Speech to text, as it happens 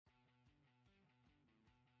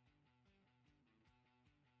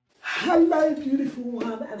Hello, beautiful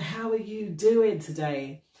one, and how are you doing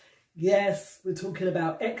today? Yes, we're talking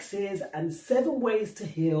about exes and 7 ways to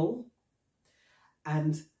heal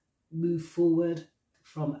and move forward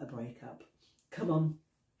from a breakup. Come on,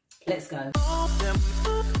 let's go.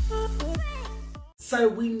 So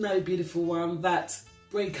we know, beautiful one, that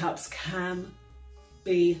breakups can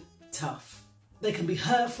be tough. They can be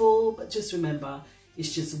hurtful, but just remember,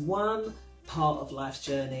 it's just one part of life's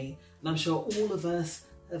journey. And I'm sure all of us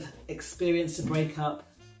have experienced a breakup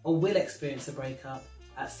or will experience a breakup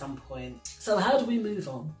at some point. So how do we move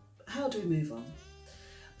on? How do we move on?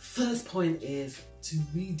 First point is to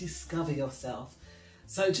rediscover yourself.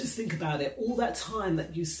 So just think about it. All that time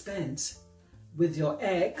that you spent with your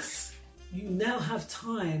ex, you now have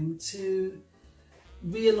time to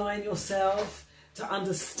realign yourself, to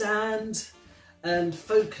understand and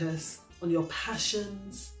focus on your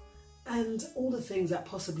passions and all the things that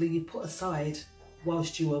possibly you put aside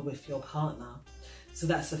whilst you were with your partner. So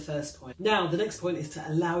that's the first point. Now, the next point is to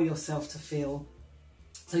allow yourself to feel.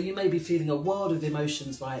 So you may be feeling a world of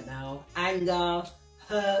emotions right now. Anger,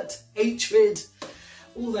 hurt, hatred,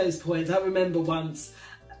 all those points. I remember once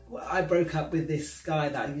I broke up with this guy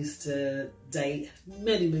that I used to date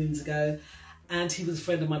many moons ago, and he was a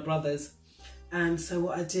friend of my brother's. And so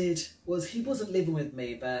what I did was, he wasn't living with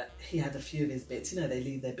me, but he had a few of his bits. You know, they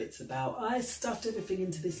leave their bits about. I stuffed everything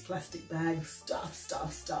into this plastic bag,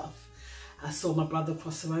 stuff. I saw my brother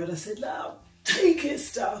cross the road. I said, no, take his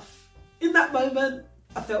stuff. In that moment,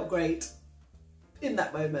 I felt great. In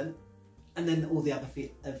that moment. And then all the other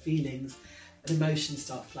feelings and emotions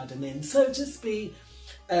start flooding in. So just be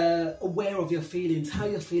aware of your feelings, how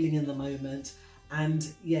you're feeling in the moment. And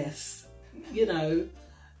yes, you know,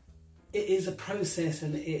 it is a process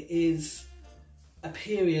and it is a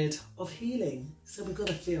period of healing. So we've got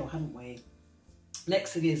to feel, haven't we?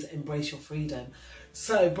 Next thing is embrace your freedom.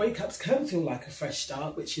 So breakups can feel like a fresh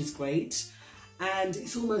start, which is great. And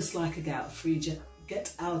it's almost like a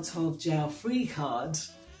get out of jail free card,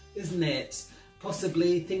 isn't it?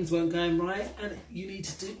 Possibly things weren't going right and you need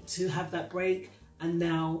to have that break, and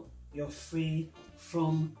now you're free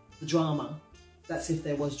from the drama. That's if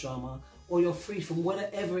there was drama. Or you're free from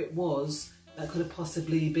whatever it was that could have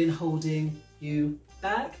possibly been holding you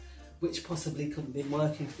back, which possibly couldn't have been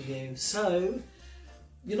working for you. So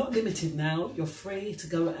you're not limited now. You're free to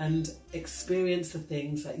go and experience the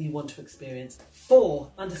things that you want to experience. 4,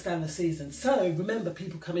 understand the season. So remember,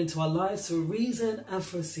 people come into our lives for a reason and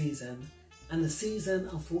for a season. And the season,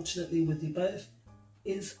 unfortunately, with you both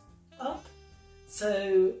is up.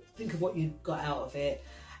 So think of what you got out of it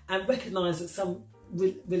and recognise that some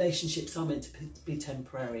relationships are meant to be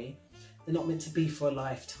temporary. They're not meant to be for a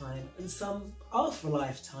lifetime, and some are for a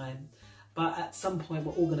lifetime, but at some point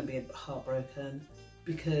we're all going to be heartbroken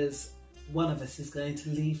because one of us is going to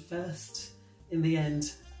leave first. In the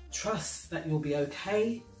end, trust that you'll be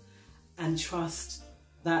okay and trust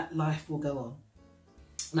that life will go on.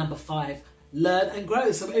 Number 5, learn and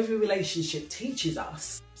grow. So every relationship teaches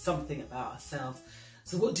us something about ourselves.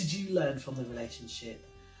 So what did you learn from the relationship?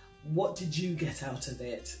 What did you get out of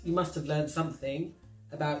it? You must have learned something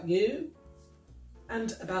about you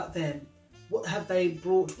and about them. What have they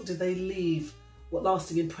brought? What did they leave? What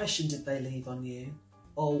lasting impression did they leave on you?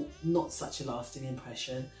 Or not such a lasting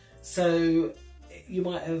impression? So you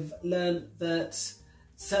might have learned that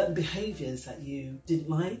certain behaviours that you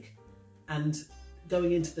didn't like, and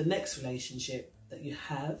going into the next relationship that you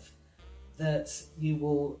have, that you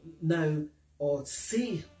will know or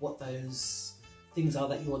see what those things are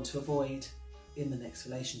that you want to avoid in the next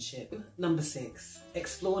relationship. Number 6,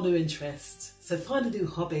 explore new interests. So find a new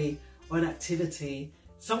hobby or an activity,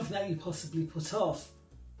 something that you possibly put off.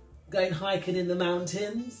 Going hiking in the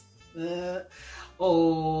mountains,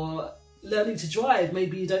 or learning to drive.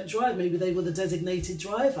 Maybe you don't drive, maybe they were the designated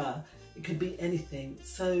driver. It could be anything.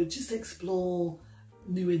 So just explore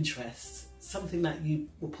new interests, something that you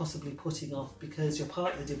were possibly putting off because your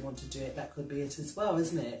partner didn't want to do it. That could be it as well,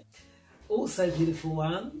 isn't it? Also, beautiful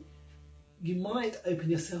one, you might open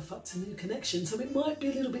yourself up to new connections. So it might be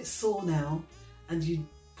a little bit sore now and you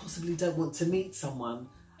possibly don't want to meet someone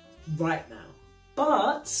right now.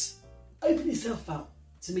 But open yourself up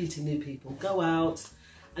to meeting new people. Go out,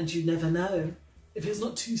 and you never know. If it's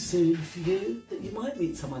not too soon for you, that you might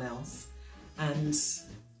meet someone else and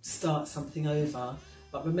start something over.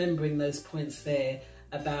 But remembering those points there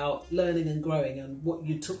about learning and growing and what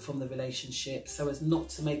you took from the relationship, so as not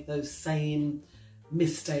to make those same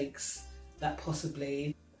mistakes that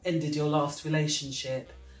possibly ended your last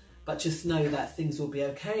relationship. But just know that things will be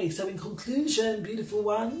okay. So in conclusion, beautiful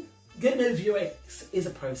one, getting over your ex is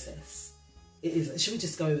a process. it is. Should we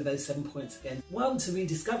just go over those 7 points again? 1, to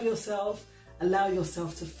rediscover yourself, allow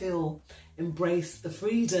yourself to feel, embrace the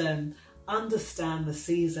freedom, understand the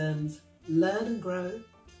seasons, learn and grow.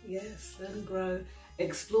 Yes, learn and grow,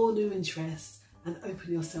 explore new interests, and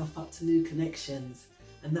open yourself up to new connections.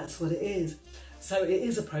 And that's what it is. So it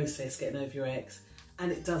is a process getting over your ex,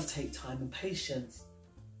 and it does take time and patience.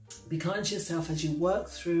 Be kind to yourself as you work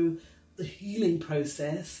through the healing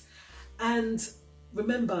process, and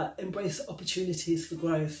remember, embrace opportunities for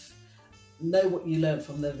growth. Know what you learned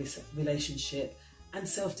from the relationship, and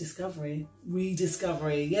self-discovery,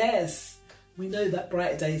 rediscovery. Yes, we know that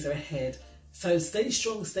brighter days are ahead. So stay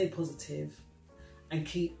strong, stay positive, and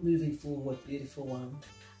keep moving forward, beautiful one.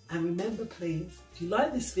 And remember, please, if you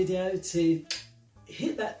like this video, to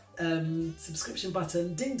hit that subscription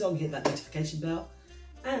button, ding dong, hit that notification bell,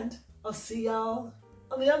 and I'll see y'all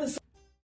on the other side.